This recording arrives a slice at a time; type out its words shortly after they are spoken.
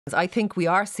I think we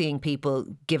are seeing people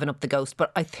giving up the ghost,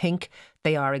 but I think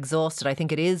they are exhausted. I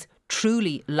think it is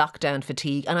truly lockdown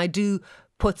fatigue. And I do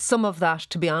put some of that,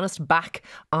 to be honest, back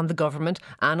on the government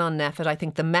and on NPHET. I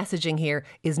think the messaging here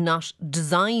is not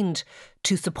designed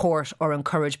to support or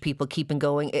encourage people keeping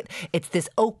going. It's this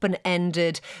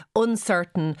open-ended,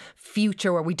 uncertain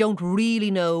future where we don't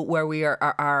really know where we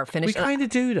are finished. We kind of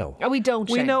do, though. We don't.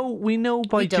 We know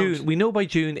by June. We know by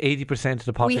June 80% of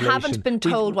the population. We haven't been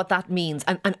told what that means,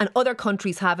 and other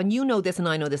countries have. And you know this, and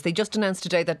I know this. They just announced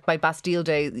today that by Bastille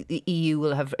Day, the EU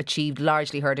will have achieved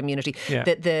largely herd immunity. Yeah.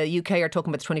 The UK are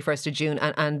talking about the 21st of June,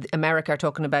 and America are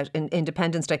talking about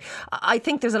Independence Day. I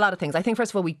think there's a lot of things. I think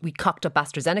first of all we cocked up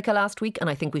AstraZeneca last week. And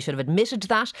I think we should have admitted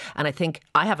that. And I think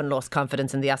I haven't lost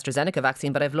confidence in the AstraZeneca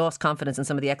vaccine, but I've lost confidence in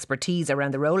some of the expertise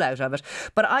around the rollout of it.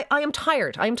 But I am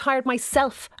tired. I am tired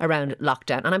myself around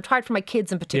lockdown. And I'm tired for my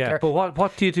kids in particular. Yeah, but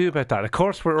what do you do about that? Of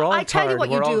course, we're all tired. I tell you what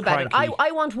you do about cranky. it.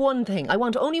 I want one thing. I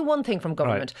want only one thing from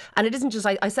government. Right. And it isn't just,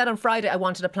 I said on Friday I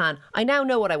wanted a plan. I now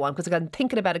know what I want because I've been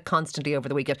thinking about it constantly over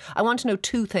the weekend. I want to know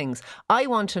two things. I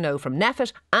want to know from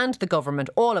NPHET and the government,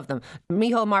 all of them,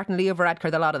 Micheál Martin, Leo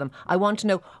Varadkar, a lot of them, I want to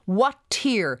know what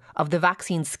tier of the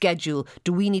vaccine schedule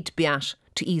do we need to be at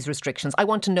to ease restrictions? I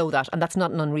want to know that, and that's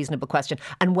not an unreasonable question.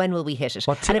 And when will we hit it?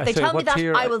 And if they tell me that,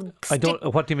 I will stick.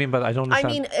 What do you mean by that? I don't understand.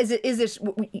 I mean, is it?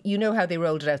 You know how they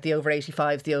rolled it out, the over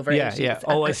 85s, the over 80s. Yeah.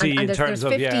 Oh, I see. And in terms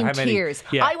there's of 15 tiers.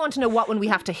 Yeah. I want to know what one we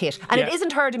have to hit, and it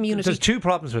isn't herd immunity. There's two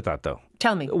problems with that, though.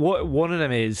 Tell me. One of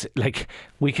them is, like,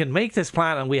 we can make this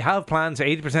plan, and we have plans,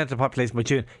 80% of the population by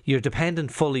June. You're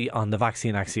dependent fully on the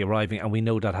vaccine actually arriving, and we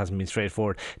know that hasn't been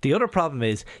straightforward. The other problem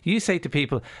is, you say to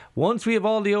people, once we have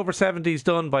all the over 70s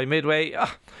done by midway,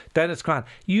 then it's grand.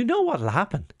 You know what will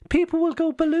happen. People will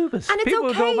go balubas. And it's people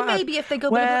okay maybe if they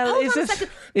go balubas. Well, Hold on a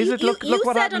second. Look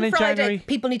what happened in Friday, January.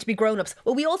 People need to be grown-ups.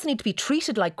 Well, we also need to be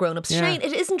treated like grown-ups. Yeah. Shane,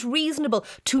 it isn't reasonable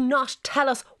to not tell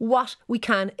us what we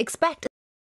can expect.